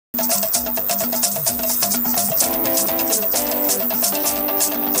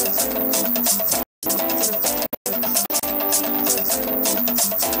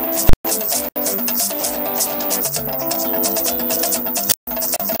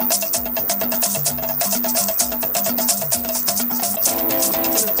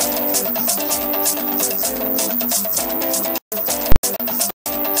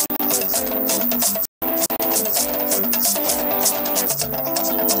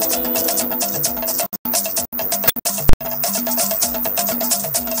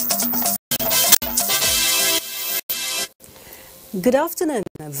Good afternoon.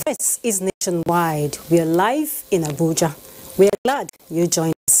 This is Nationwide. We are live in Abuja. We are glad you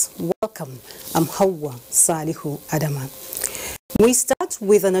joined us. Welcome. I'm Hawa Salihu Adama. We start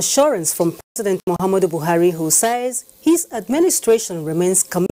with an assurance from President Muhammadu Buhari, who says his administration remains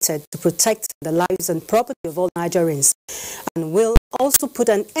committed to protect the lives and property of all Nigerians and will also put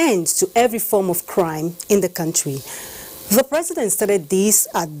an end to every form of crime in the country. The president stated this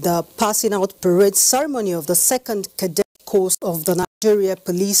at the passing out parade ceremony of the second cadet course of the Nigeria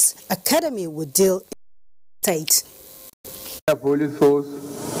Police Academy with Deal State. The police force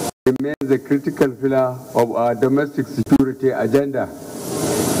remains a critical pillar of our domestic security agenda.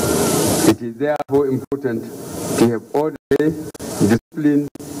 It is therefore important to have orderly, disciplined,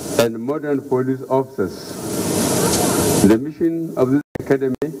 and modern police officers. The mission of this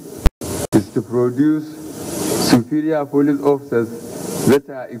academy is to produce superior police officers that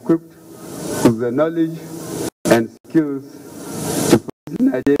are equipped with the knowledge and skills to police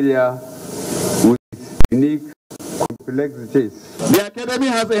Nigeria with its unique complexities. The Academy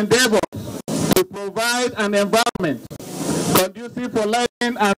has endeavored to provide an environment conducive for learning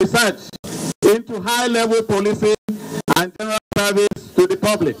and research into high-level policing and general service to the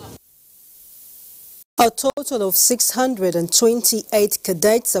public. A total of 628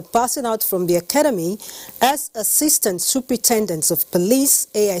 cadets are passing out from the academy as assistant superintendents of police,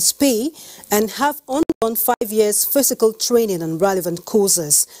 ASP, and have undergone 5 years physical training and relevant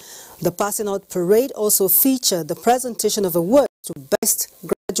courses. The passing out parade also featured the presentation of awards to best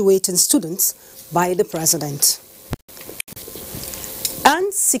graduating students by the president.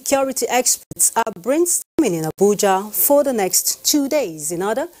 And security experts are brainstorming in Abuja for the next 2 days in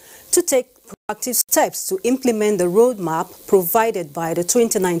order to take proactive steps to implement the roadmap provided by the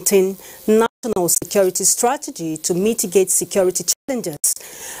 2019 National Security Strategy to mitigate security challenges.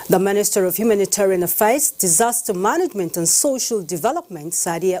 The Minister of Humanitarian Affairs, Disaster Management and Social Development,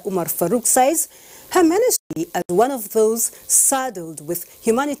 Sadia Umar Farouk, says her ministry, as one of those saddled with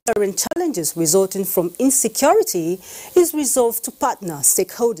humanitarian challenges resulting from insecurity, is resolved to partner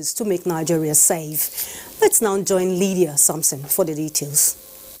stakeholders to make Nigeria safe. Let's now join Lydia Sampson for the details.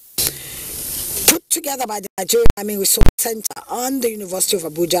 Put together by the Nigerian Army Resource Center and the University of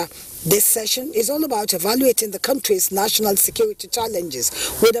Abuja, this session is all about evaluating the country's national security challenges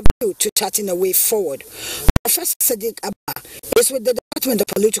with a view to charting a way forward. Professor Sadiq Abba is with the Department of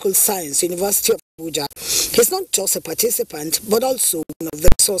Political Science, University of Abuja. He's not just a participant, but also one of the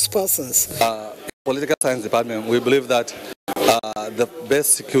resource persons. Political Science Department, we believe that the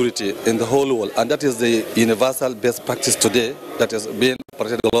best security in the whole world, and that is the universal best practice today that is being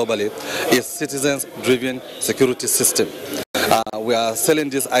operated globally, is citizens-driven security system. We are selling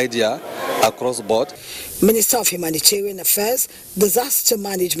this idea across the board. Minister of Humanitarian Affairs, Disaster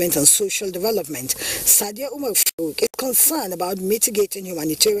Management and Social Development, Sadia Umar Farouk, is concerned about mitigating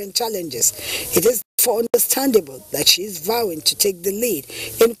humanitarian challenges. It is therefore understandable that she is vowing to take the lead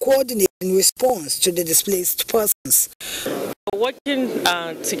in coordinating response to the displaced persons. Working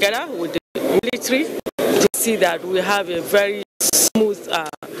together with the military to see that we have a very smooth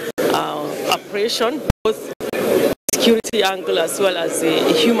operation, both security angle as well as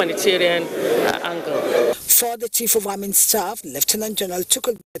the humanitarian angle. For the Chief of Army Staff, Lieutenant General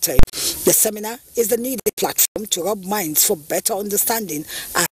Tukul Bete, the seminar is the needed platform to rub minds for better understanding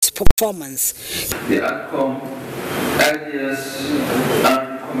and performance. The outcome, ideas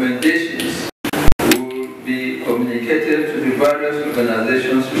and recommendations will be communicated to the various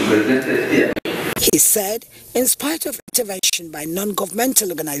organizations represented here. He said, in spite of intervention by non-governmental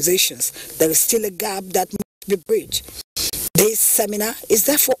organizations, there is still a gap that must be bridged. This seminar is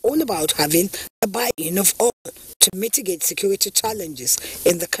therefore all about having a buy-in of all to mitigate security challenges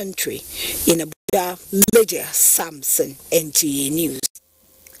in the country. In Abuja, Lydia Sampson, NTA News.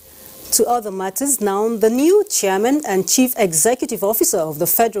 To other matters now, the new chairman and chief executive officer of the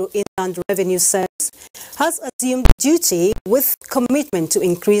Federal Inland Revenue Service has assumed duty with commitment to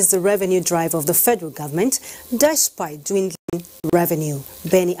increase the revenue drive of the federal government despite dwindling revenue.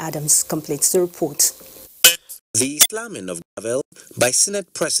 Benny Adams completes the report. The slamming of gavel by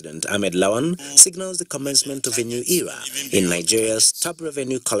Senate President Ahmed Lawan signals the commencement of a new era in Nigeria's top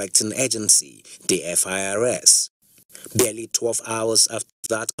revenue collecting agency, the FIRS. Barely 12 hours after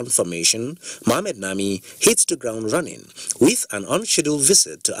that confirmation, Mohamed Nami hits the ground running with an unscheduled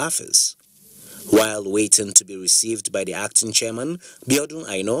visit to office. While waiting to be received by the acting chairman, Biodun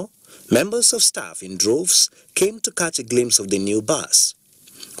Aino, members of staff in droves came to catch a glimpse of the new boss,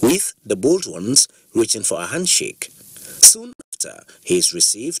 with the bold ones reaching for a handshake. Soon after he is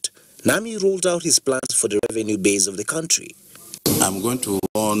received, Nami rolled out his plans for the revenue base of the country. I'm going to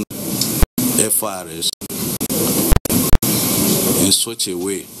run FRS in such a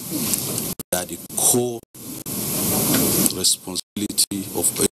way that the core responsibility of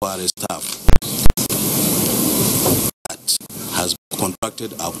FRS staff that has been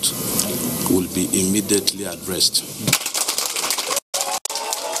contracted out will be immediately addressed.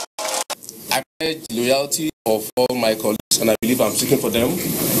 I pledge loyalty of all my colleagues, and I believe I'm speaking for them,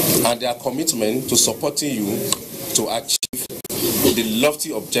 and their commitment to supporting you to achieve the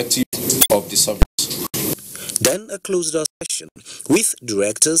lofty objective of the service. Then a closed-door session with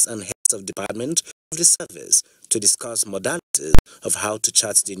directors and heads of department of the service to discuss modalities of how to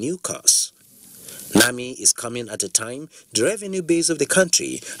chart the new course. NAMI is coming at a time the revenue base of the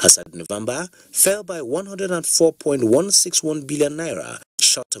country, as at November, fell by 104.161 billion naira,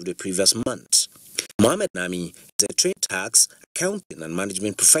 short of the previous month. Mohammed Nami is a trained tax, accounting and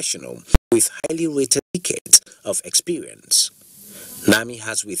management professional with highly rated decades of experience. Nami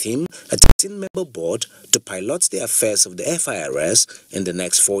has with him a 13-member board to pilot the affairs of the FIRS in the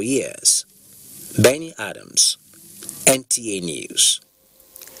next 4 years. Benny Adams, NTA News.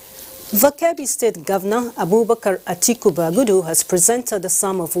 The Kebbi State Governor Abubakar Atiku Bagudu has presented the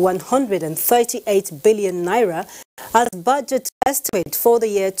sum of 138 billion naira as budget estimate for the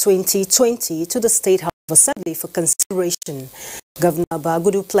year 2020 to the State House of Assembly for consideration. Governor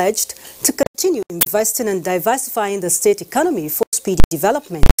Bagudu pledged to continue investing and diversifying the state economy for speedy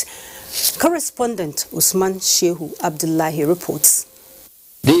development. Correspondent Usman Shehu Abdullahi reports.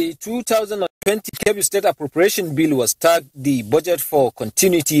 The 2020 Kebbi State Appropriation Bill was tagged the budget for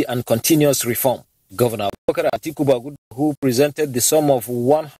continuity and continuous reform. Governor Abubakar Atiku Bagudu, who presented the sum of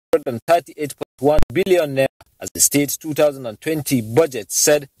 138.1 billion naira as the state's 2020 budget,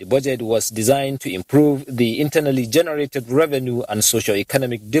 said the budget was designed to improve the internally generated revenue and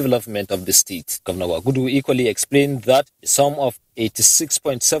socio-economic development of the state. Governor Bagudu equally explained that the sum of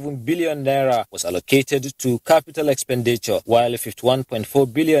 86.7 billion naira was allocated to capital expenditure, while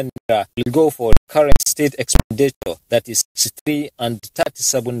 51.4 billion naira will go for the current state expenditure, that is 63% and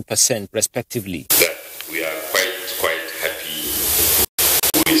 37% respectively. That we are quite happy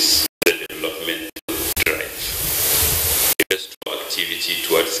with the development drive. Industrial activity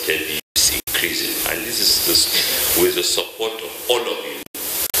towards Kebbi is increasing, and this is with the support of all of you.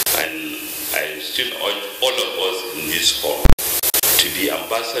 And I still urge all of us in this hall to be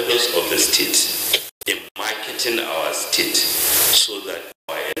ambassadors of the state in marketing our state, so that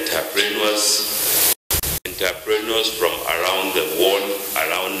our entrepreneurs from around the world,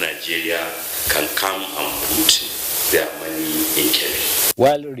 around Nigeria, can come and put their money in Kebbi.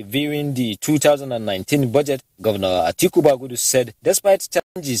 While reviewing the 2019 budget, Governor Atiku Bagudu said despite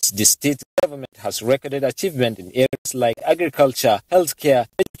challenges, the state government has recorded achievement in areas like agriculture, healthcare,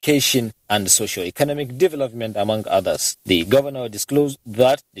 education, and socio-economic development, among others. The governor disclosed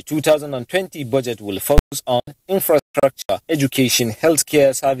that the 2020 budget will focus on infrastructure, education,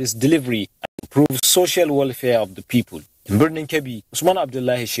 healthcare service delivery, and improve social welfare of the people. In Birnin Kebbi, Usman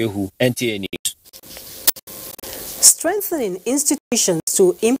Abdullahi Shehu, NTA News. Strengthening institutions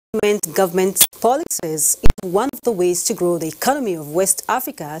to implement government policies is one of the ways to grow the economy of West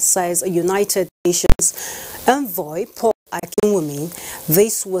Africa, says a United Nations envoy, Paul Akinwumi.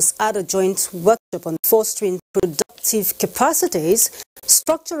 This was at a joint workshop on fostering productive capacities,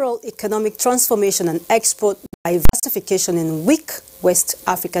 structural economic transformation and export diversification in weak West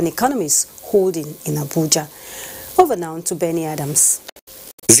African economies, holding in Abuja. Over now to Benny Adams.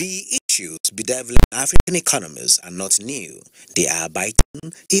 The issues bedeviling African economies are not new. They are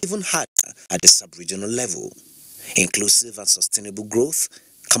biting even harder at the sub-regional level. Inclusive and sustainable growth,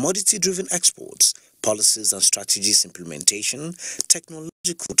 commodity-driven exports, policies and strategies implementation,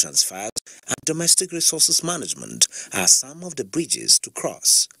 technological transfers, and domestic resources management are some of the bridges to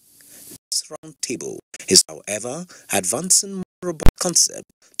cross. This roundtable is, however, advancing more robust concept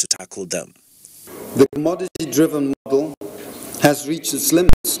to tackle them. The commodity-driven model has reached its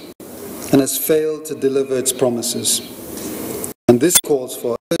limits and has failed to deliver its promises. And this calls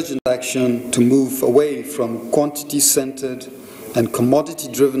for urgent action to move away from quantity-centered and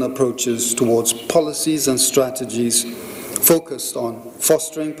commodity-driven approaches towards policies and strategies focused on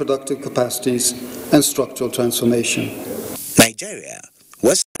fostering productive capacities and structural transformation. Nigeria,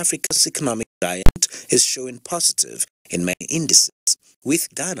 West Africa's economic giant, is showing positive in many indices, with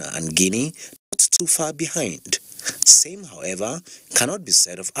Ghana and Guinea not too far behind. Same, however, cannot be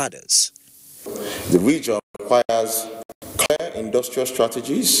said of others. The region requires clear industrial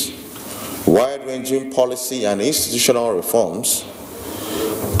strategies, wide-ranging policy and institutional reforms,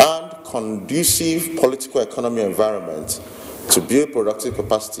 and conducive political economy environment to build productive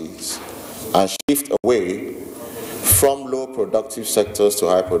capacities and shift away from low productive sectors to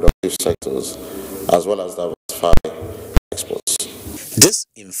high productive sectors, as well as diversify exports. This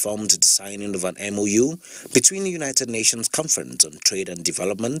informed the signing of an MOU between the United Nations Conference on Trade and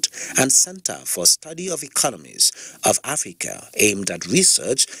Development and Center for Study of Economies of Africa, aimed at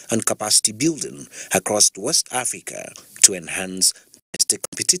research and capacity building across West Africa to enhance domestic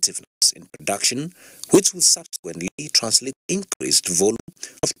competitiveness in production, which will subsequently translate increased volume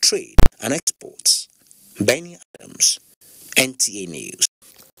of trade and exports. Benny Adams, NTA News.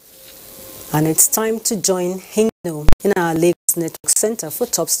 And it's time to join Hingeno in our Lagos Network Center for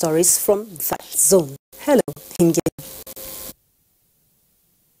top stories from that zone. Hello, Hingeno.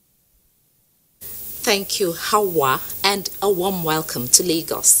 Thank you, Hawa, and a warm welcome to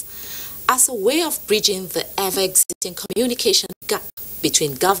Lagos. As a way of bridging the ever-existing communication gap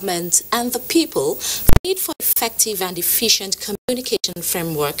between government and the people, the need for effective and efficient communication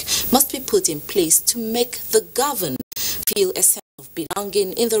framework must be put in place to make the governed feel a sense of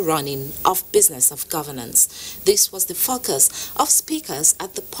belonging in the running of business of governance. This was the focus of speakers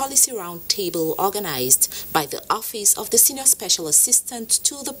at the policy roundtable organized by the Office of the Senior Special Assistant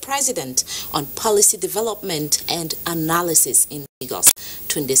to the President on Policy Development and Analysis in Lagos.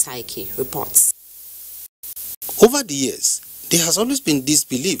 Tunde Saiki reports. Over the years, there has always been this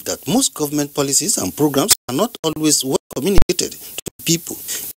belief that most government policies and programs are not always well communicated to the people.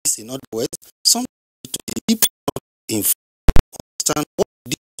 This, in other words, some to the people understand what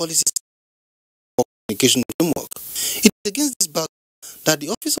the policies for communication framework. It is against this background that the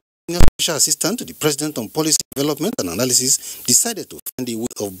Office of Senior Special Assistant to the President on Policy Development and Analysis decided to find a way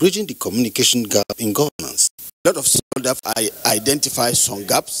of bridging the communication gap in governance. A lot of staff identify some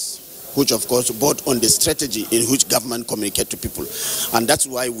gaps, which of course both on the strategy in which government communicate to people. And that's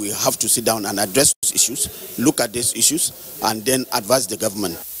why we have to sit down and address those issues, look at these issues, and then advise the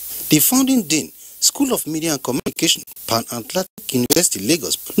government. The founding dean, School of Media and Communication, Pan Atlantic University,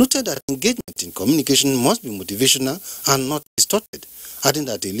 Lagos, noted that engagement in communication must be motivational and not distorted, adding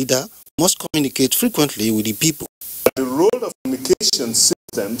that a leader must communicate frequently with the people. The role of communication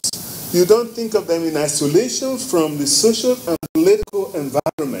systems, you don't think of them in isolation from the social and political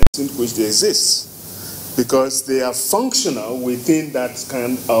environments in which they exist, because they are functional within that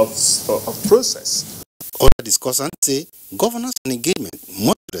kind of process. Other discussants say governance and engagement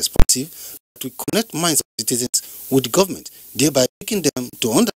must be responsive to connect minds of citizens with the government, thereby making them to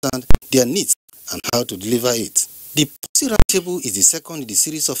understand their needs and how to deliver it. The policy roundtable is the second in the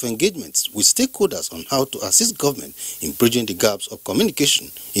series of engagements with stakeholders on how to assist government in bridging the gaps of communication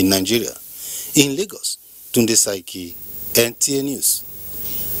in Nigeria. In Lagos, Tunde Saiki, NTA News.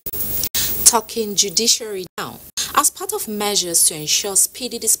 Talking judiciary now. As part of measures to ensure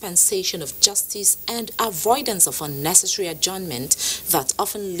speedy dispensation of justice and avoidance of unnecessary adjournment that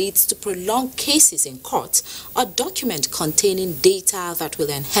often leads to prolonged cases in court, a document containing data that will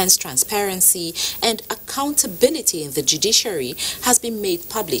enhance transparency and accountability in the judiciary has been made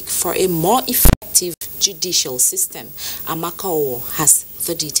public for a more effective judicial system. Amaka Owo has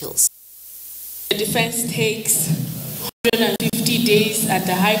the details. The defense takes 150 days at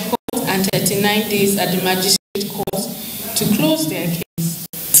the High Court and 39 days at the Magistrate Court to close their case.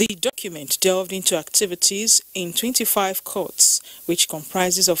 The document delved into activities in 25 courts, which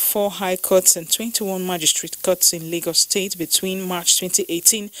comprises of 4 high courts and 21 magistrate courts in Lagos State between March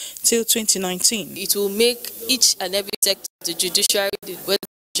 2018 till 2019. It will make each and every sector of the judiciary,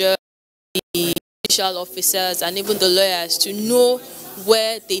 the judicial officers and even the lawyers to know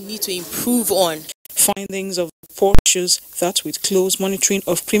where they need to improve on. Findings of the report shows that with close monitoring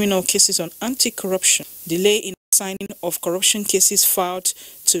of criminal cases on anti-corruption, delay in signing of corruption cases filed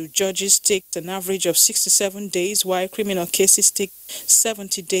to judges takes an average of 67 days, while criminal cases take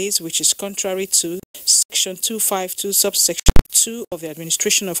 70 days, which is contrary to Section 252, subsection 2 of the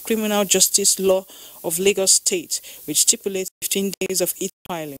Administration of Criminal Justice Law of Lagos State, which stipulates 15 days of each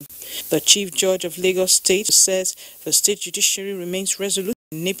filing. The Chief Judge of Lagos State says the state judiciary remains resolute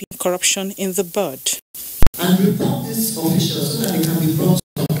in nipping corruption in the bud. And report these officials so that they can be brought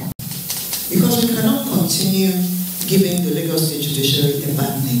to account. Because we cannot continue giving the Lagos State Judiciary a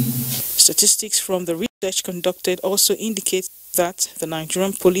bad name. Statistics from the research conducted also indicate that the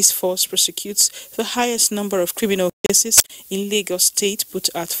Nigerian police force prosecutes the highest number of criminal cases in Lagos State, put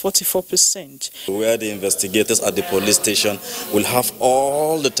at 44%. Where the investigators at the police station will have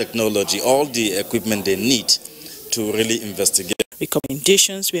all the technology, all the equipment they need to really investigate.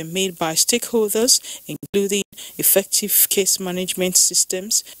 Recommendations were made by stakeholders, including effective case management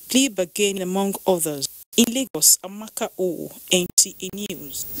systems, plea bargaining, among others. In Lagos, Amaka O, NTA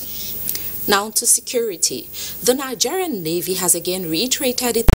News. Now to security. The Nigerian Navy has again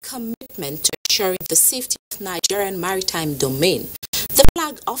reiterated its commitment to ensuring the safety of Nigerian maritime domain. The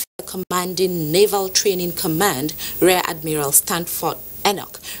flag officer commanding Naval Training Command, Rear Admiral Stanford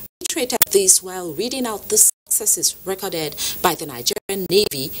Enoch reiterated this while reading out the successes recorded by the Nigerian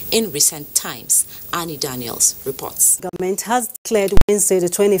Navy in recent times. Annie Daniels reports. The government has declared Wednesday the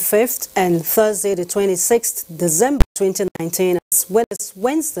 25th and Thursday the 26th December 2019 as well as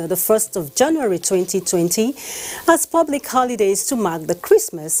Wednesday the 1st of January 2020 as public holidays to mark the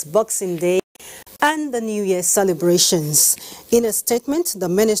Christmas, Boxing Day and the New Year celebrations. In a statement, the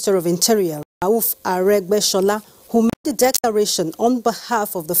Minister of Interior, Rauf Aregbesola, who made the declaration on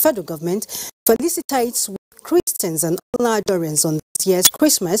behalf of the federal government, felicitates Christians and all Nigerians on this year's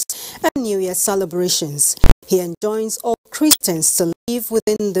Christmas and New Year celebrations. He enjoins all Christians to live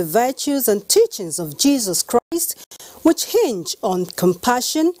within the virtues and teachings of Jesus Christ, which hinge on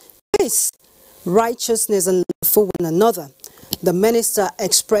compassion, peace, righteousness, and love for one another. The minister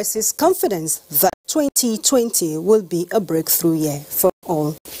expresses confidence that 2020 will be a breakthrough year for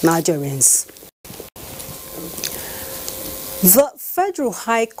all Nigerians. The Federal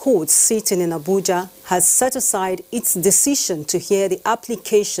High Court sitting in Abuja has set aside its decision to hear the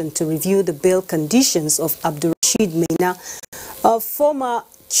application to review the bail conditions of Abdulrasheed Maina, a former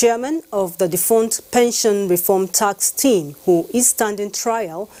chairman of the defunct Pension Reform Tax Team, who is standing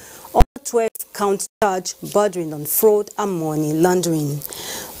trial on a 12-count charge bordering on fraud and money laundering.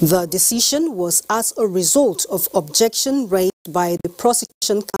 The decision was as a result of objection raised by the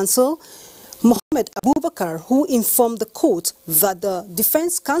prosecution counsel, Mohammed Abubakar, who informed the court that the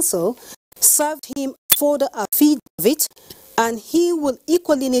defense counsel served him for the affidavit and he will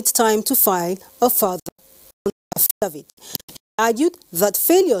equally need time to file a further affidavit. He argued that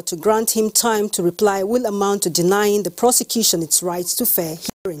failure to grant him time to reply will amount to denying the prosecution its rights to fair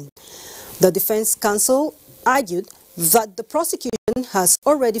hearing. The defense counsel argued that the prosecution has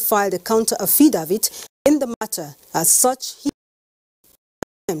already filed a counter affidavit in the matter. As such, he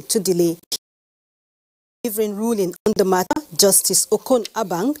attempted to delay delivering ruling on the matter. Justice Okon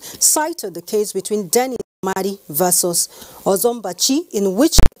Abang cited the case between Dennis Madi versus Ozombachi, in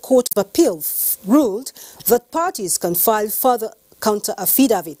which the Court of Appeal ruled that parties can file further counter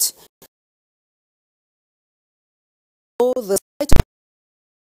affidavit. The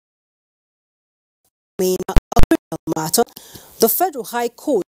matter, the Federal High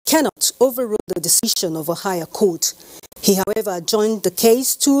Court cannot overrule the decision of a higher court. He, however, adjourned the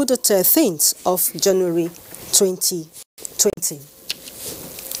case to the 13th of January 2020.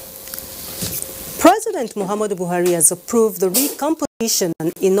 President Muhammadu Buhari has approved the recomposition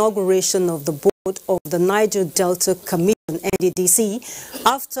and inauguration of the board of the Niger Delta Commission, NDDC,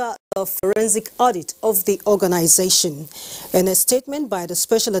 after a forensic audit of the organization. In a statement by the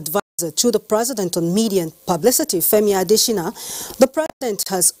special advisor to the President on Media and Publicity, Femi Adesina, the President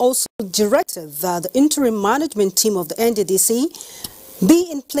has also directed that the interim management team of the NDDC be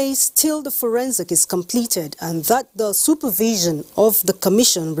in place till the forensic is completed and that the supervision of the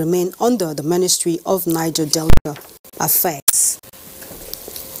Commission remain under the Ministry of Niger Delta Affairs.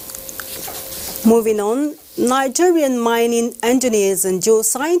 Moving on, Nigerian mining engineers and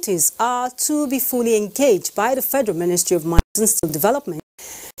geoscientists are to be fully engaged by the Federal Ministry of Mines and Steel Development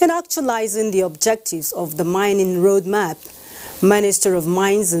in actualizing the objectives of the mining roadmap. Minister of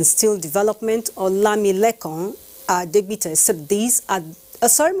Mines and Steel Development Olamilekon Adegbite said this at a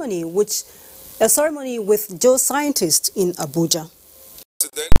ceremony with geoscientists in Abuja.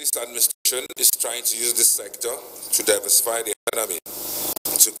 This administration is trying to use this sector to diversify the economy,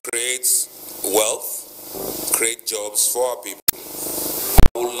 to create wealth, create jobs for our people.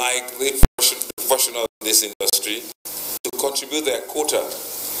 I would like the professionals in this industry to contribute their quota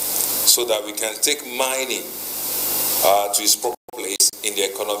so that we can take mining to its proper place in the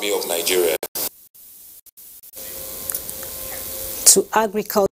economy of Nigeria. To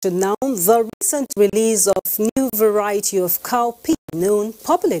agriculture now, the recent release of new variety of cowpea known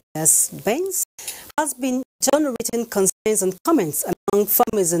popularly as beans has been generating concerns and comments among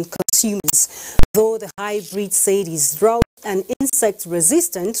farmers and consumers. Though the hybrid seed is drought and insect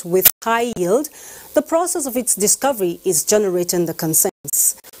resistant with high yield, the process of its discovery is generating the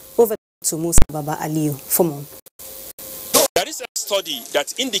concerns. Over to Musa Baba Aliyu for more. There is a study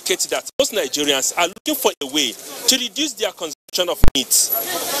that indicates that most Nigerians are looking for a way to reduce their consumption of meat.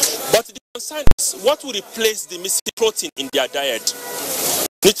 But the concern is what will replace the missing protein in their diet.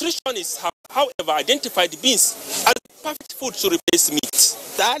 Nutritionists have, however, identified beans as the perfect food to replace meat.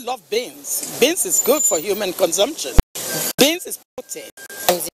 I love beans. Beans is good for human consumption. Beans is protein.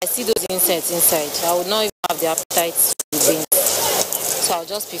 I see those insects inside. I would not even have the appetite for beans. So I'll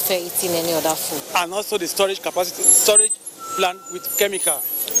just prefer eating any other food. And also the storage capacity, storage plant with chemical,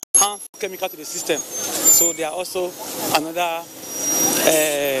 harmful chemical to the system. So they are also another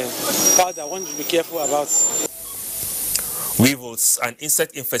part that one should be careful about. Weevils and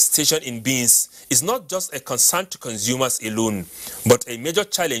insect infestation in beans is not just a concern to consumers alone, but a major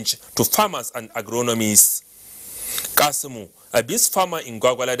challenge to farmers and agronomists. Kasimu, a beans farmer in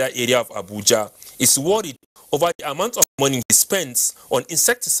Gwagwalada area of Abuja, is worried over the amount of money he spends on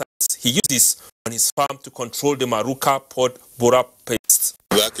insecticides he uses on his farm to control the Maruka pod borer pest.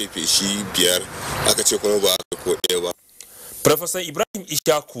 Professor Ibrahim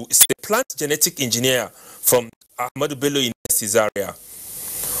Ishaku is a plant genetic engineer from Ahmadu Bello University Zaria.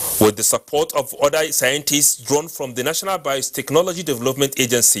 With the support of other scientists drawn from the National Biotechnology Development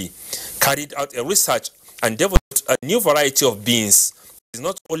Agency, carried out a research and developed a new variety of beans. It is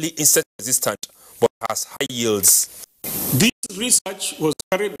not only insect resistant, but has high yields. This research was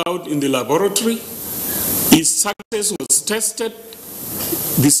carried out in the laboratory. Its success was tested.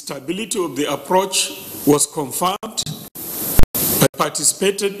 The stability of the approach was confirmed. I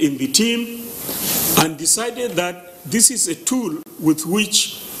participated in the team and decided that this is a tool with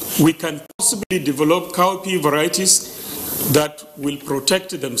which we can possibly develop cowpea varieties that will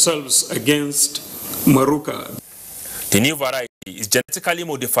protect themselves against Maruka. The new variety is genetically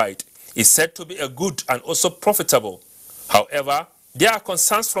modified, is said to be a good and also profitable. However, there are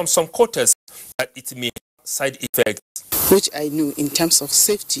concerns from some quarters that it may have side effects. Which I knew in terms of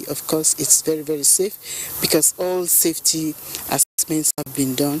safety, of course, it's very, very safe because all safety assessments have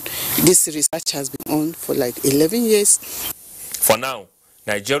been done. This research has been on for like 11 years. For now,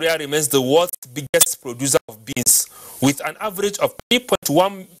 Nigeria remains the world's biggest producer of beans with an average of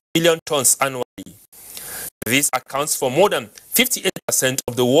 3.1 million tons annually. This accounts for more than 58%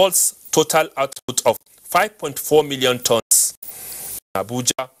 of the world's total output of 5.4 million tons.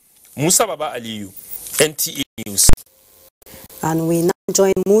 Abuja, Musa Baba Aliyu, NTA News. And we now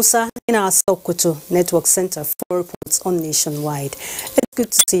join Musa in our Sokoto Network Center for reports on Nationwide. It's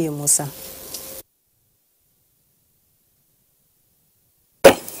good to see you, Musa.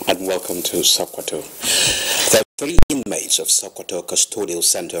 And welcome to Sokoto. The 3 inmates of Sokoto Custodial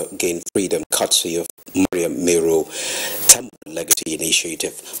Center gained freedom courtesy of Mariam Mero Temple Legacy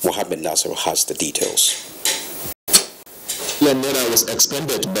Initiative. Mohammed Nasser has the details. Naira was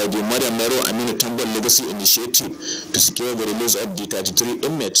expended by the Mariam Mero Aminu Tambol Legacy Initiative to secure the release of the 33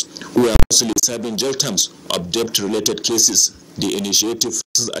 inmates who are mostly serving jail terms of debt-related cases. The initiative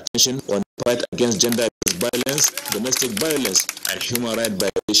focuses attention on the fight against gender-based violence, domestic violence, and human rights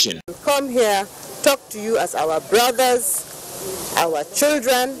violation. We come here, talk to you as our brothers, our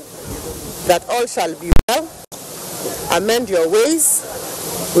children, that all shall be well. Amend your ways.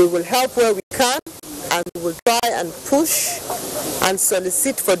 We will help where we can, and we will try and push and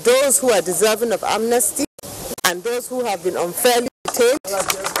solicit for those who are deserving of amnesty and those who have been unfairly detained.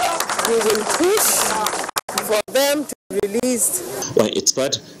 We will push for them to be released. On its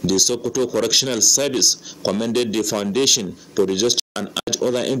part, the Sokoto Correctional Service commended the foundation to register and urge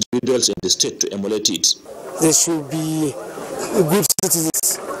other individuals in the state to emulate it. They should be good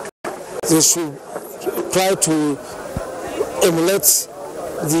citizens. They should try to emulate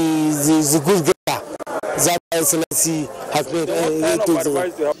the good girl that Excellency has made.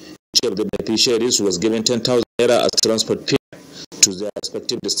 Each of the beneficiaries was given 10,000 naira as transport fare to their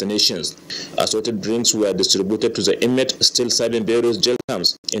respective destinations. Assorted drinks were distributed to the inmates still serving various jail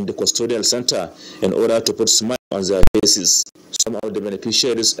terms in the custodial center in order to put smile on their faces. Some of the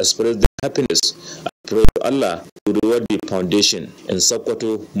beneficiaries expressed their happiness and prayed to Allah to reward the foundation. In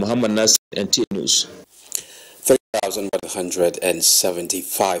Sokoto, Muhammad Nasir, NTA News.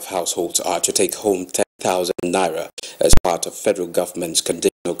 3,175 households are to take home 10,000 naira as part of federal government's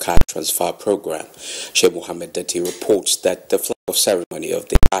conditional cash transfer program. Sheikh Mohammed Dati reports that the flag-off ceremony of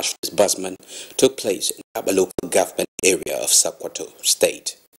the cash disbursement took place in the local government area of Sokoto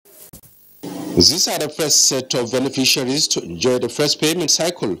State. These are the first set of beneficiaries to enjoy the first payment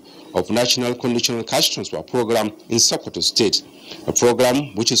cycle of National Conditional Cash Transfer Program in Sokoto State, a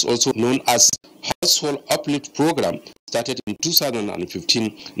program which is also known as Household Uplift Program, started in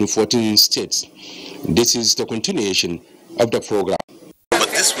 2015 in 14 states. This is the continuation of the program. But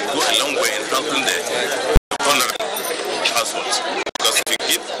this will go a long way in helping the vulnerable households, because if you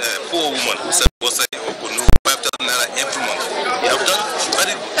give a poor woman who said, 5,000 naira every month, you have done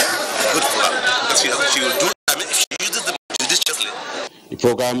very good for her, because she will do, if she uses them judiciously. The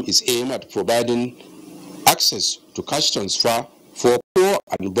program is aimed at providing access to cash transfer for poor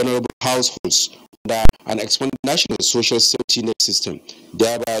and vulnerable households under an expanded national social safety net system,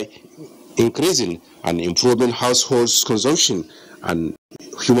 thereby increasing and improving households' consumption and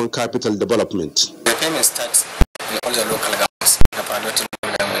human capital development. The payment starts in all the local governments, in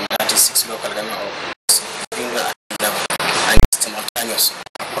 96 local governments, and simultaneous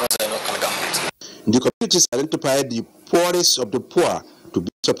across the local government. The communities identified the poorest of the poor to be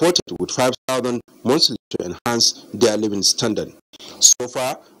supported with 5,000 monthly to enhance their living standard. So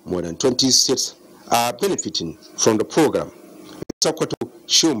far, more than 20 states are benefiting from the program. Sokoto,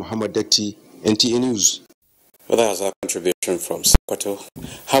 Shehu Muhammad Dekti, NTA News. Well, that's our contribution from Sokoto.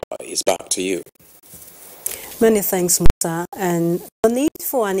 Hawa is back to you. Many thanks, Musa. And the need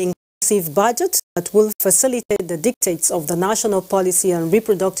for an inclusive budget that will facilitate the dictates of the national policy on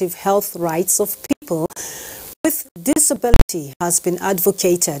reproductive health rights of people with disability has been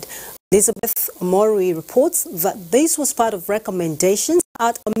advocated. Elizabeth Omori reports that this was part of recommendations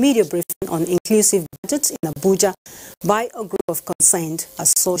at a media briefing on inclusive budgets in Abuja by a group of concerned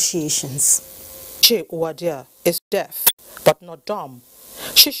associations. Che Uwadia is deaf, but not dumb.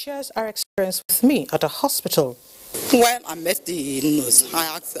 She shares her experience with me at a hospital. When I met the nurse,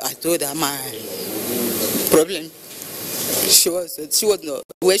 I told her my problem. She was not,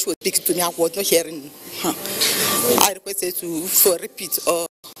 where she was speaking to me, I was not hearing her. I requested for repeat or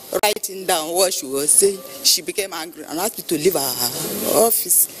writing down what she was saying. She became angry and asked me to leave her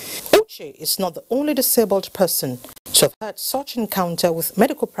office. Uche is not the only disabled person to have had such encounter with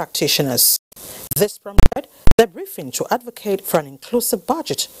medical practitioners. This prompted the briefing to advocate for an inclusive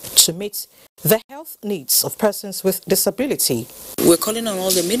budget to meet the health needs of persons with disability. We're calling on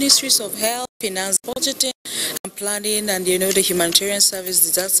all the ministries of health, finance, budgeting, and planning, and the humanitarian service,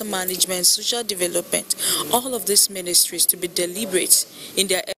 disaster management, social development, all of these ministries to be deliberate in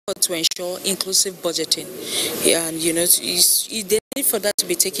their effort to ensure inclusive budgeting. And the need for that to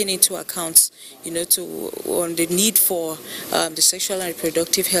be taken into account, on the need for the sexual and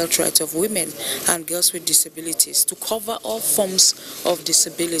reproductive health rights of women and girls with disabilities to cover all forms of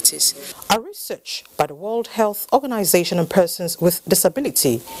disabilities. A research by the World Health Organization on persons with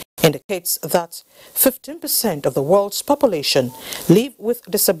disability indicates that 15% of the world's population live with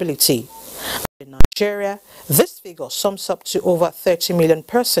disability. In Nigeria, this figure sums up to over 30 million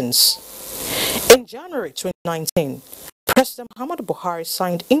persons. In January 2019, President Muhammadu Buhari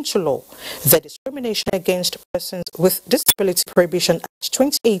signed into law the Discrimination Against Persons with Disability Prohibition Act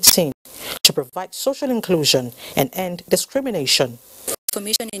 2018 to provide social inclusion and end discrimination.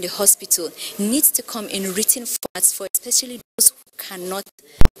 Information in the hospital needs to come in written formats for especially those who cannot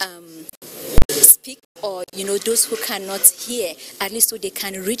speak, or those who cannot hear, at least so they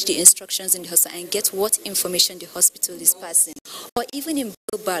can read the instructions in the hospital and get what information the hospital is passing. Or even in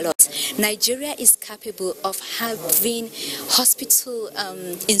Braille ballots, Nigeria is capable of having hospital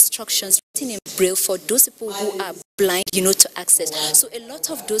instructions written in Braille for those people who are blind, to access. So a lot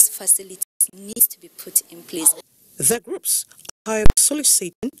of those facilities need to be put in place. The groups are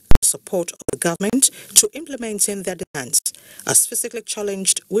soliciting the support of the government to implementing their demands, as physically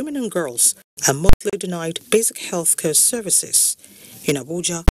challenged women and girls are mostly denied basic health care services. In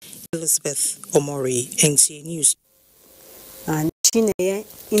Abuja, Elizabeth Omori, NTA News. And Chineye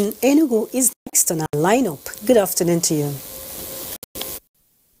in Enugu is next on our lineup. Good afternoon to you.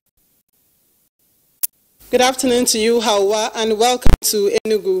 Good afternoon to you, Hawa, and welcome to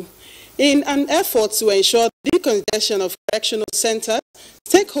Enugu. In an effort to ensure decongestion of correctional centers,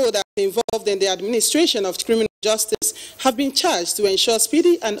 stakeholders involved in the administration of criminal justice have been charged to ensure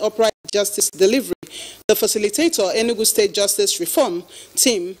speedy and upright justice delivery. The facilitator, Enugu State Justice Reform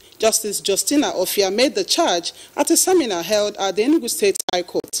Team, Justice Justina Ofia, made the charge at a seminar held at the Enugu State High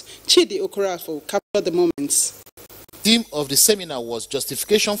Court. Chidi Okorafo captured the moments. The theme of the seminar was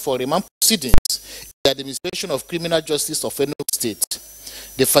justification for remand proceedings in the administration of criminal justice of Enugu State.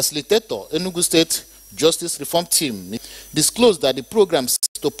 The facilitator, Enugu State Justice Reform Team, disclosed that the program seeks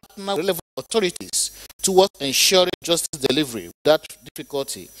to partner relevant authorities towards ensuring justice delivery without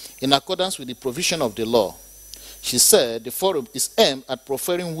difficulty in accordance with the provision of the law. She said the forum is aimed at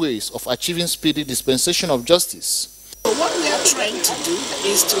preferring ways of achieving speedy dispensation of justice. So what we are trying to do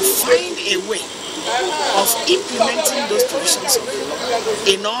is to find a way of implementing those provisions of the law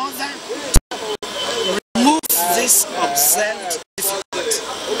in order to remove this observed difficulty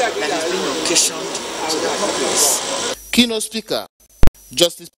that is being occasioned to the populace. Keynote speaker,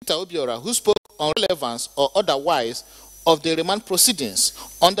 Justice Peter Obiora, who spoke on relevance or otherwise of the remand proceedings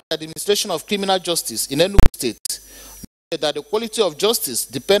under the administration of criminal justice in Enugu State, said that the quality of justice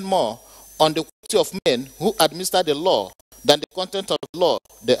depends more on the quality of men who administer the law than the content of the law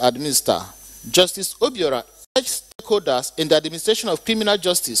they administer. Justice Obiora urged stakeholders in the administration of criminal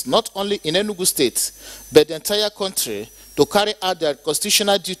justice, not only in Enugu State, but the entire country, to carry out their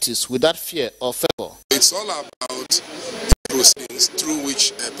constitutional duties without fear or favor. It's all about proceedings through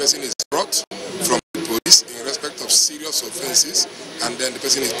which a person is brought from the police in respect of serious offenses, and then the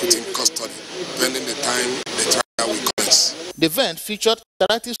person is put in custody, pending the time the trial will commence. The event featured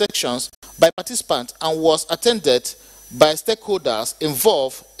interactive sections by participants and was attended by stakeholders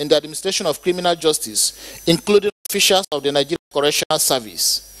involved in the administration of criminal justice, including officials of the Nigerian Correctional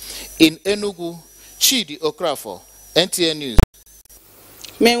Service. In Enugu, Chidi Okrafo, NTN News.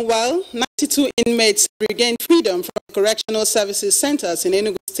 Meanwhile, 92 inmates regained freedom from correctional services centers in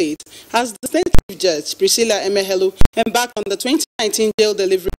Enugu State as the State Chief Judge, Priscilla Emehelu, embarked on the 2019 jail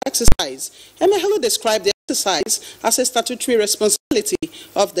delivery exercise. Emehelu described the exercise as a statutory responsibility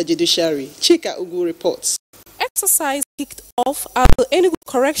of the judiciary. Chika Ugu reports. Exercise kicked off at the Enugu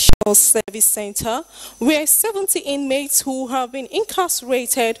Correctional Service Center, where 70 inmates who have been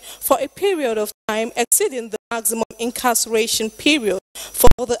incarcerated for a period of time exceeding the maximum incarceration period for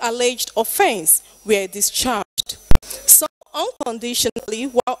the alleged offense were discharged. Some unconditionally,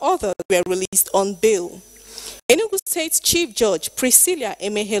 while others were released on bail. Enugu State Chief Judge Priscilla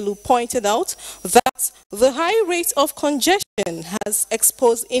Emehelu pointed out that the high rate of congestion has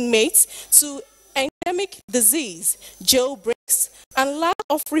exposed inmates to endemic disease, jail breaks, and lack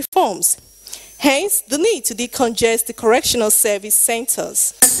of reforms. Hence, the need to decongest the correctional service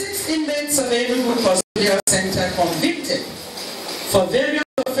centers. 6 inmates of Enugu Custodial Center convicted for various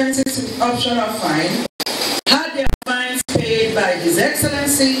offenses with optional fine had their fines paid by His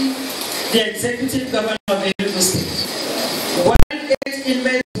Excellency, the Executive Governor of Enugu State. While 8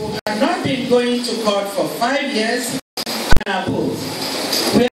 inmates who had not been going to court for 5 years and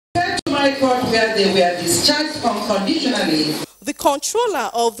above were to my court where they were discharged unconditionally. The controller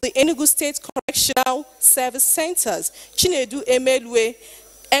of the Enugu State Correctional Service Centers, Chinedu Emelwe,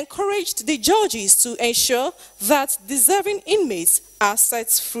 encouraged the judges to ensure that deserving inmates are set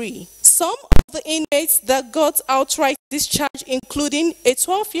free. Some of the inmates that got outright discharge, including a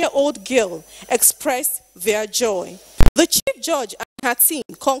 12-year-old girl, expressed their joy. The Chief Judge and her team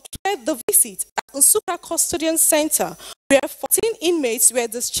concluded the visit at Nsuka Custodian Center, where 14 inmates were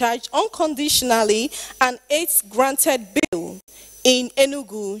discharged unconditionally and 8 granted bail. In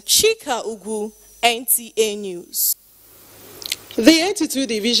Enugu, Chika Ugu, NTA News. The 82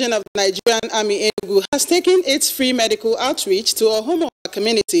 Division of the Nigerian Army Enugu has taken its free medical outreach to a home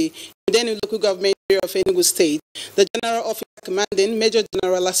community in the local government area of Enugu State. The General Officer Commanding Major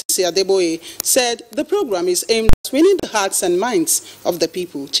General Lasisi Adeboye said the program is aimed at winning the hearts and minds of the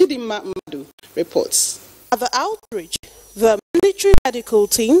people. Chidima Madu reports. At the outreach, the military medical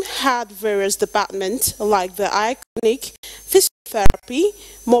team had various departments like the eye clinic, physiotherapy,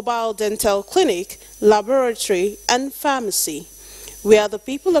 mobile dental clinic, laboratory, and pharmacy, where the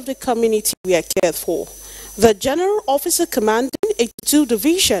people of the community were cared for. The General Officer Commanding 82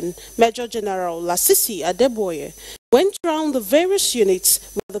 Division, Major General Lasisi Adeboye, went around the various units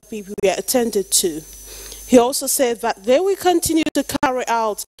where the people were attended to. He also said that they will continue to carry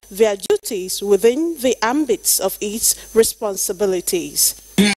out their duties within the ambits of its responsibilities.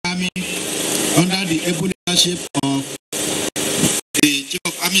 Army, under the able leadership of the Chief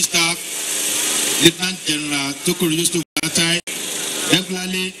of Army Staff, Lieutenant General Tokoro Yusuf Atai,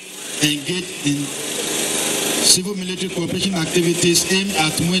 regularly engaged in civil military cooperation activities aimed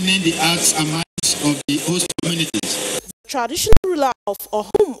at winning the hearts and minds of the host communities. The traditional ruler of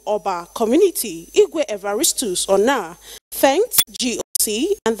Ohum Oba community, Igwe Evaristus Ona, thanked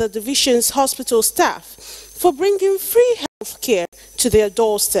GOC and the division's hospital staff for bringing free health care to their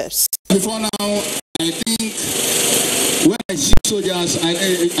doorsteps. Before now, I think when I see soldiers,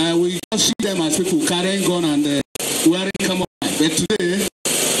 I will just see them as people carrying gun and wearing camouflage. But today,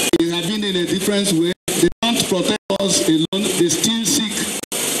 they have been in a different way. They don't protect us alone, they still seek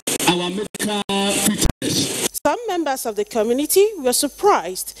our medical fitness. Some members of the community were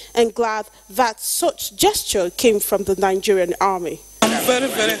surprised and glad that such gesture came from the Nigerian Army. I'm very,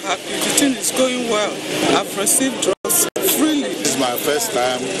 very happy. The thing is going well. I've received drugs freely. This is my first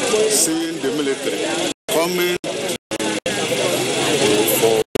time seeing the military coming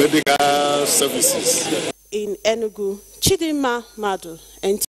for medical services. In Enugu, Chidima Madu,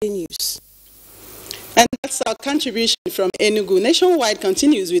 NTA News. And that's our contribution from Enugu. Nationwide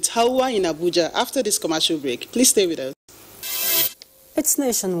continues with Hawa in Abuja after this commercial break. Please stay with us. It's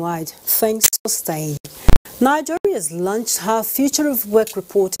Nationwide. Thanks for staying. Nigeria has launched her Future of Work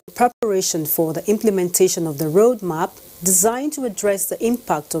report in preparation for the implementation of the roadmap designed to address the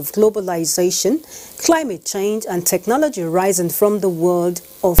impact of globalization, climate change, and technology arising from the world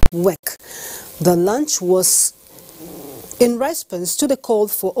of work. The launch was in response to the call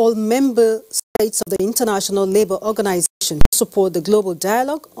for all member states of the International Labour Organization to support the global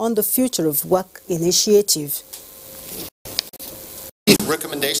dialogue on the Future of Work initiative.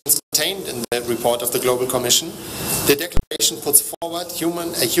 Recommendations contained in the report of the Global Commission, the declaration puts forward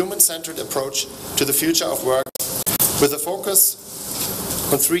a human-centered approach to the future of work with a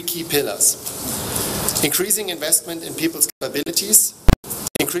focus on 3 key pillars: increasing investment in people's capabilities,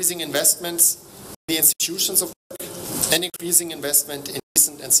 increasing investments in the institutions of work, and increasing investment in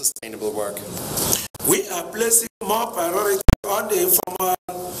decent and sustainable work. We are placing more priority on the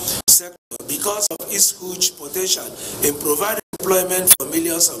informal sector because of its huge potential in providing employment for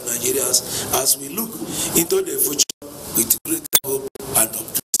millions of Nigerians as we look into the future with great hope and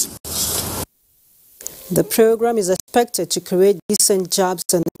optimism. The program is expected to create decent jobs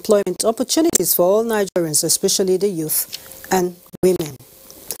and employment opportunities for all Nigerians, especially the youth and women.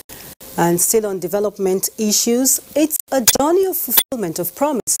 And still on development issues, it's a journey of fulfillment of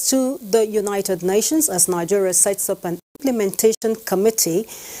promise to the United Nations as Nigeria sets up an implementation committee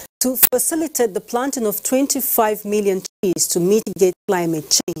to facilitate the planting of 25 million trees to mitigate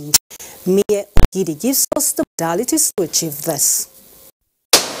climate change. Mia Ogidi gives us the modalities to achieve this.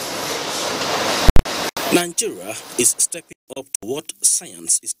 Nigeria is stepping up to what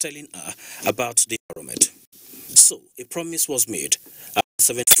science is telling her about the environment. So, a promise was made at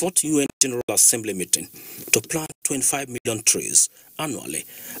the 74th UN General Assembly meeting to plant 25 million trees annually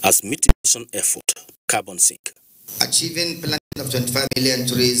as mitigation effort, carbon sink. Achieving planting of 25 million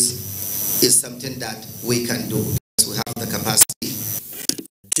trees is something that we can do because we have the capacity.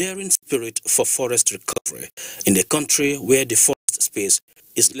 Daring spirit for forest recovery in a country where the forest space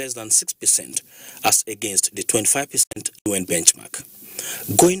is less than 6% as against the 25% UN benchmark.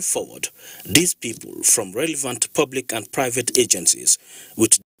 Going forward, these people from relevant public and private agencies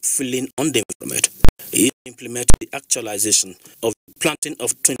with feeling on the environment implement the actualization of the planting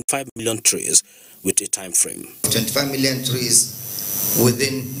of 25 million trees with a time frame. 25 million trees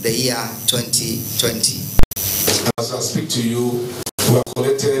within the year 2020. As I speak to you, we have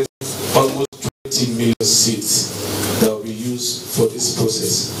collected almost 20 million seeds that will be used for this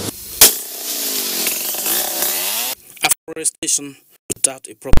process. Afforestation without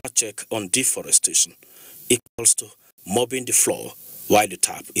a proper check on deforestation equals to mopping the floor while the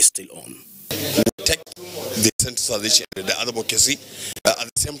tap is still on. Take the sensitization and the advocacy, at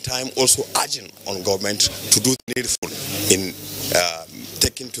the same time also urging on government to do the needful in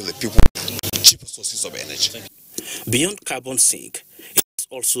taking to the people cheaper sources of energy. Beyond carbon sink, it is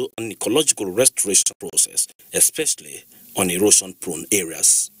also an ecological restoration process, especially on erosion-prone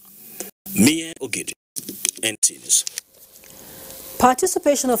areas. Mia Ogidi, NT News.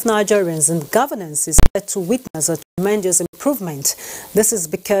 Participation of Nigerians in governance is set to witness a tremendous improvement. This is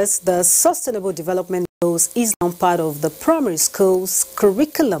because the Sustainable Development Goals is now part of the primary school's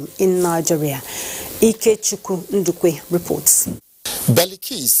curriculum in Nigeria. Ikechukwu Ndukwe reports.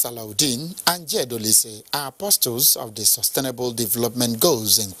 Beliki Salaudin and Jedolise are apostles of the Sustainable Development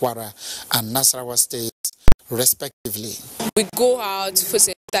Goals in Kwara and Nasarawa states, respectively. We go out for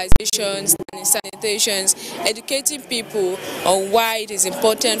sensitizations and sanitations, educating people on why it is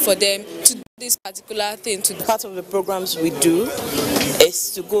important for them to do this particular thing. Part of the programs we do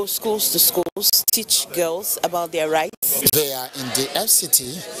is to go schools to schools, teach girls about their rights. They are in the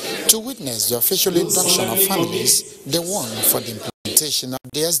FCT to witness the official induction of families, the one for the implementation of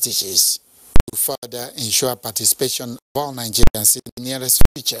the SDGs. To further ensure participation of all Nigerians in the nearest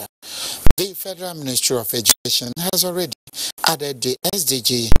future, the Federal Ministry of Education has already added the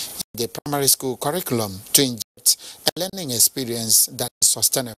SDG in the primary school curriculum to inject a learning experience that is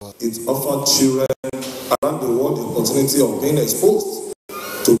sustainable. It offers children around the world the opportunity of being exposed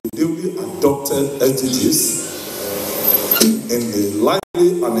to the newly adopted SDGs in a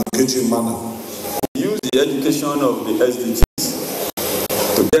lively and engaging manner. Use the education of the SDGs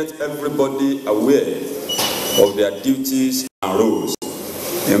to get everybody aware of their duties and roles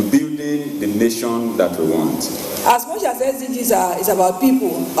in building the nation that we want. As much as SDGs is about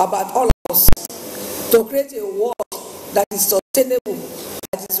people, about all of us, to create a world that is sustainable,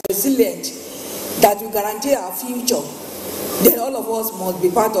 that is resilient, that will guarantee our future, then all of us must be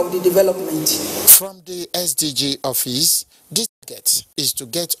part of the development. From the SDG office, the target is to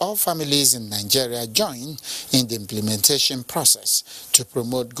get all families in Nigeria joined in the implementation process to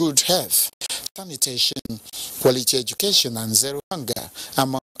promote good health, sanitation, quality education, and zero hunger,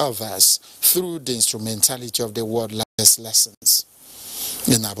 among others, through the instrumentality of the world's largest lessons.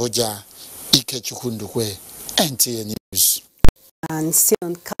 In Abuja, Ikechukwu Ndukwe, NTA News. And still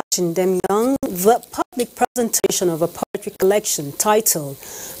on Catching Them Young, the public presentation of a poetry collection titled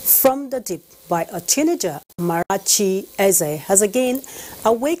From the Deep by a teenager, Marachi Eze, has again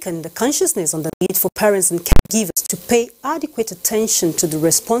awakened the consciousness on the need for parents and caregivers to pay adequate attention to the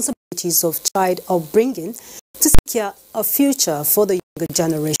responsibilities of child upbringing to secure a future for the younger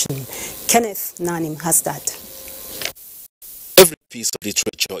generation. Kenneth Nanim has that. Every piece of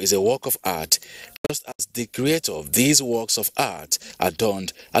literature is a work of art just as the creator of these works of art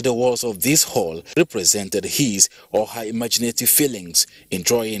adorned at the walls of this hall represented his or her imaginative feelings in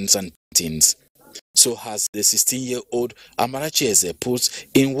drawings and paintings. So has the 16-year-old Amaracheze put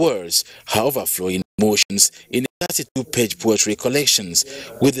in words her overflowing emotions in a 32-page poetry collections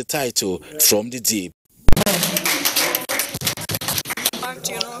with the title From the Deep.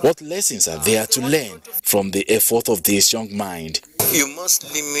 What lessons are there to learn from the effort of this young mind? You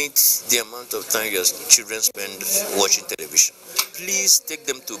must limit the amount of time your children spend watching television. Please take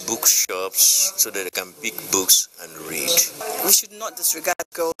them to bookshops so that they can pick books and read. We should not disregard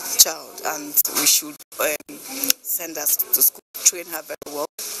a girl child, and we should send her to school, train her very well,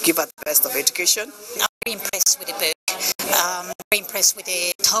 give her the best of education. I'm very impressed with the book. Very impressed with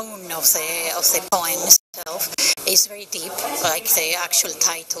the tone of the poems itself. It's very deep, like the actual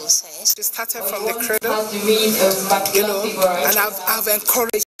title says. She started from the cradle, and I've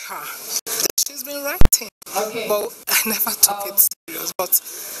encouraged her. She's been writing, but I never took it serious. But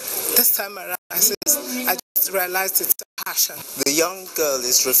this time around, I just realized it's a passion. The young girl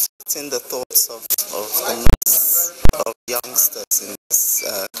is reflecting the thoughts of youngsters in this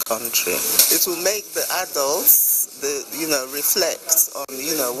country. It will make the adults, reflect on,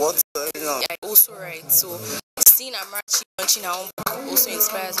 what's going on. I also write, so seeing Amarachi launching her own book also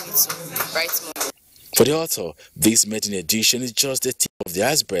inspires me to write more. For the author, this maiden edition is just the tip of the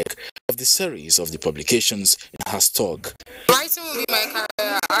iceberg of the series of the publications in her stock. Writing will be my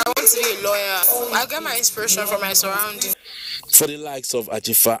career. I want to be a lawyer. I get my inspiration from my surroundings. For the likes of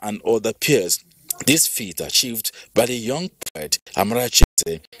Ajifa and other peers, this feat achieved by the young poet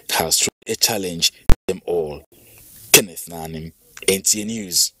Amaracheze has thrown a challenge to them all. Kenneth Nanim, NTA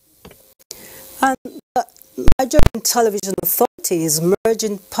News. And the Nigerian Television Authority is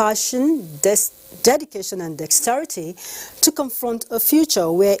merging passion, dedication and dexterity to confront a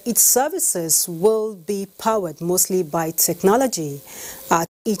future where its services will be powered mostly by technology. At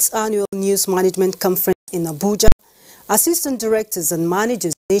its annual News Management Conference in Abuja, assistant directors and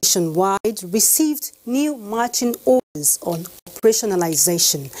managers nationwide received new marching orders on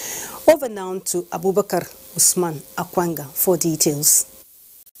operationalization. Over now to Abubakar Usman Akwanga for details.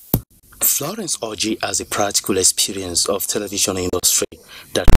 Florence Orji has a practical experience of television industry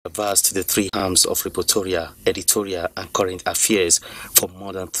that traversed the three arms of reportorial, editorial and current affairs for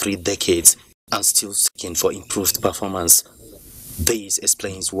more than 3 decades and still seeking for improved performance. This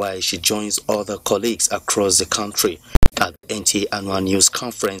explains why she joins other colleagues across the country at the NTA Annual News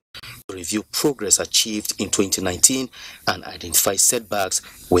Conference to review progress achieved in 2019 and identify setbacks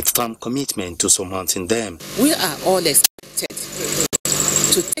with firm commitment to surmounting them. We are all expected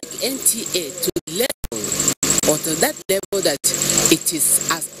to take NTA to the level or to that level that it is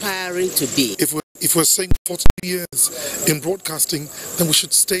aspiring to be. If we're saying 40 years in broadcasting, then we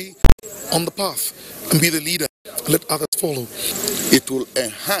should stay on the path and be the leader and let others follow. It will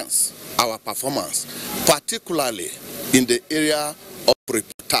enhance our performance, particularly in the area of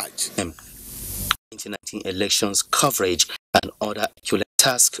reportage. 2019 elections coverage and other accurate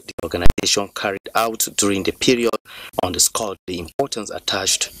tasks the organization carried out during the period underscored the importance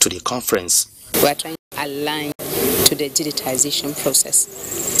attached to the conference. We are trying to align to the digitization process,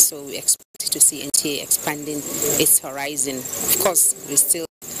 so we expect to see NTA expanding its horizon. Of course, we still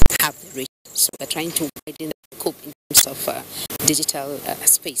have the reach, so we are trying to widen the scope in terms of digital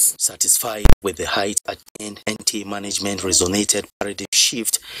space. Satisfied with the height attained, NTA management resonated paradigm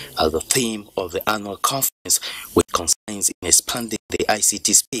shift as the theme of the annual conference, with concerns in expanding the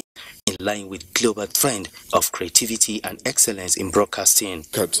ICT space in line with global trend of creativity and excellence in broadcasting.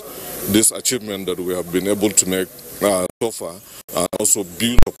 This achievement that we have been able to make so far, and also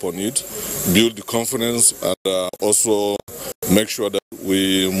build upon it, build the confidence, and also make sure that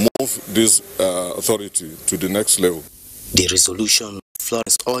we move this authority to the next level. The resolution of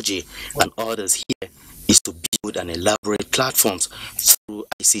Florence Orji and others here is to build and elaborate platforms through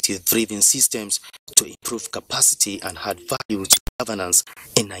ICT-driven systems to improve capacity and add value to governance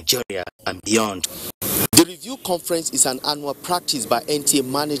in Nigeria and beyond. The review conference is an annual practice by NTA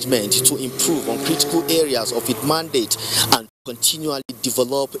management to improve on critical areas of its mandate and continually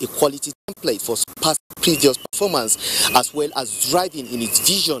develop a quality template for past previous performance, as well as driving in its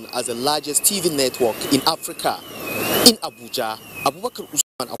vision as the largest TV network in Africa. In Abuja, Abubakar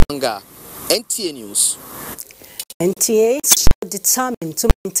Usman Akwanga, NTA News. NTA is determined to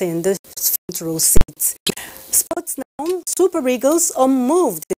maintain the front row seat. Sports now, Super Eagles are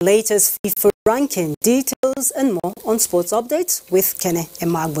moved the latest FIFA ranking. Details and more on Sports Updates with Kene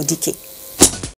Emagbodike.